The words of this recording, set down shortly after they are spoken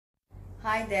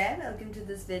Hi there, welcome to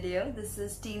this video. This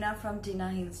is Tina from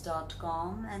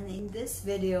tinaheals.com, and in this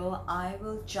video I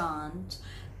will chant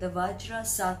the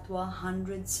Vajrasattva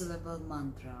 100 syllable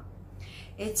mantra.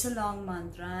 It's a long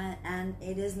mantra and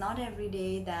it is not every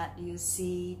day that you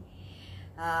see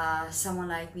someone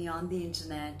like me on the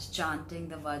internet chanting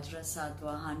the Vajrasattva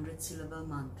 100 syllable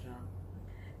mantra.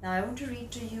 Now I want to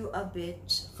read to you a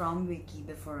bit from Wiki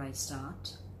before I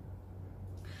start.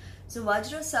 So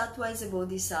Vajrasattva is a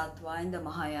bodhisattva in the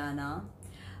Mahayana,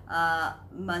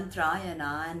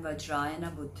 Mantrayana and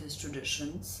Vajrayana Buddhist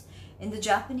traditions. In the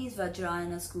Japanese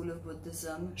Vajrayana school of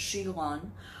Buddhism,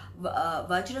 Shigon,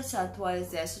 Vajrasattva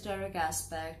is the esoteric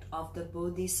aspect of the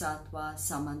Bodhisattva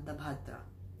Samantabhadra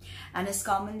and is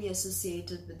commonly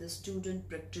associated with the student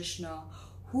practitioner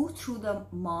who through the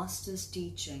master's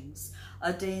teachings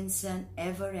attains an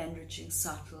ever-enriching,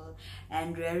 subtle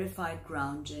and rarefied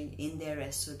grounding in their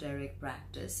esoteric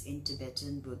practice in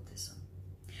Tibetan Buddhism.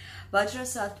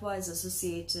 Vajrasattva is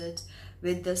associated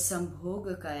with the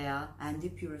Sambhogakaya and the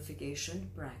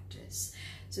purification practice.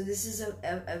 So this is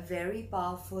a very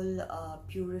powerful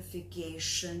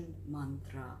purification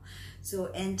mantra. So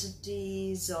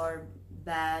entities or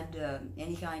bad,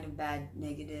 any kind of bad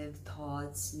negative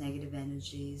thoughts, negative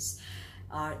energies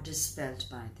are dispelled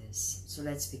by this. So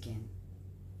let's begin.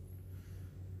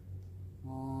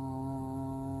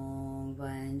 Om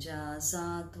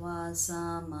Vajrasattva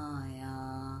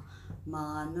Samaya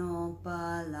Manopalaya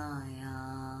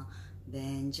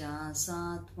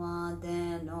Vajrasattva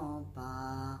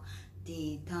Denopa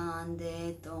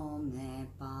Titande Tome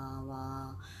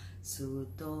Pava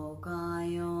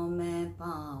Sutokayo me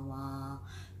pava,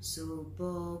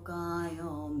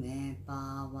 supokayo me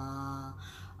pava,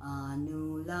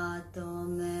 anulato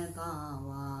me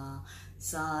pava,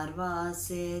 sarva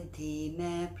siddhi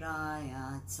me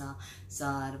prayatsa,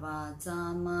 sarva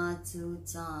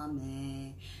matsuta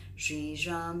me,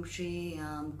 shriyam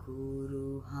shriyam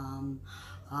kuruham,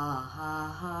 ha ha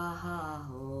ha ha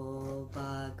ho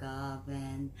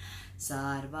bhagavan,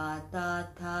 sarva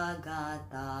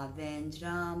tathagata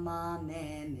venjrama me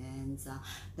mensa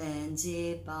venji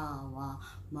bhava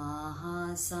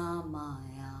mahasamaya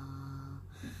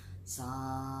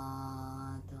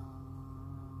sadha.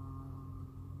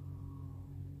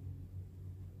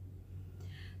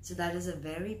 So that is a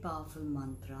very powerful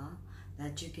mantra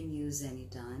that you can use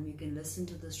anytime. You can listen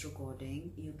to this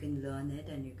recording, you can learn it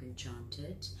and you can chant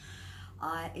it.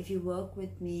 If you work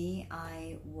with me,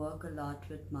 I work a lot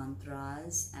with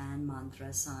mantras and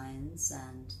mantra science,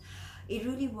 and it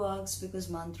really works because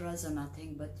mantras are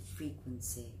nothing but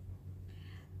frequency.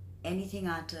 Anything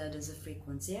uttered is a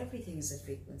frequency, everything is a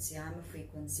frequency. I'm a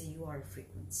frequency, you are a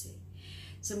frequency.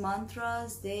 So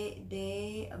mantras,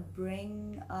 they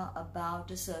bring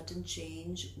about a certain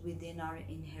change within our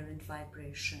inherent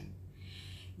vibration.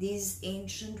 These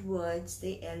ancient words,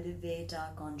 they elevate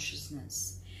our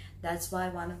consciousness. That's why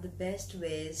one of the best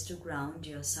ways to ground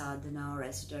your sadhana or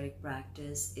esoteric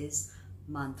practice is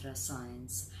mantra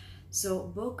science. So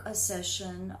book a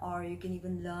session, or you can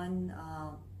even learn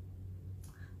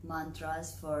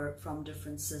mantras from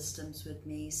different systems with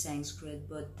me: Sanskrit,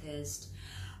 Buddhist,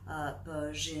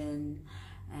 Persian,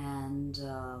 and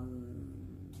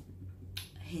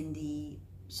Hindi,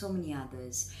 so many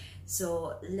others.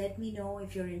 So let me know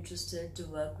if you're interested to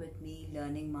work with me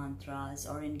learning mantras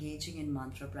or engaging in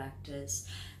mantra practice,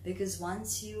 because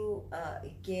once you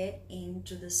get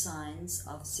into the science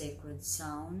of sacred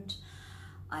sound,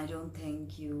 I don't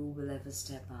think you will ever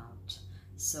step out.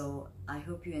 So I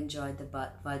hope you enjoyed the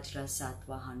Vajrasattva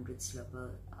 100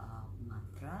 syllable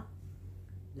mantra.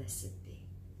 Blessed be.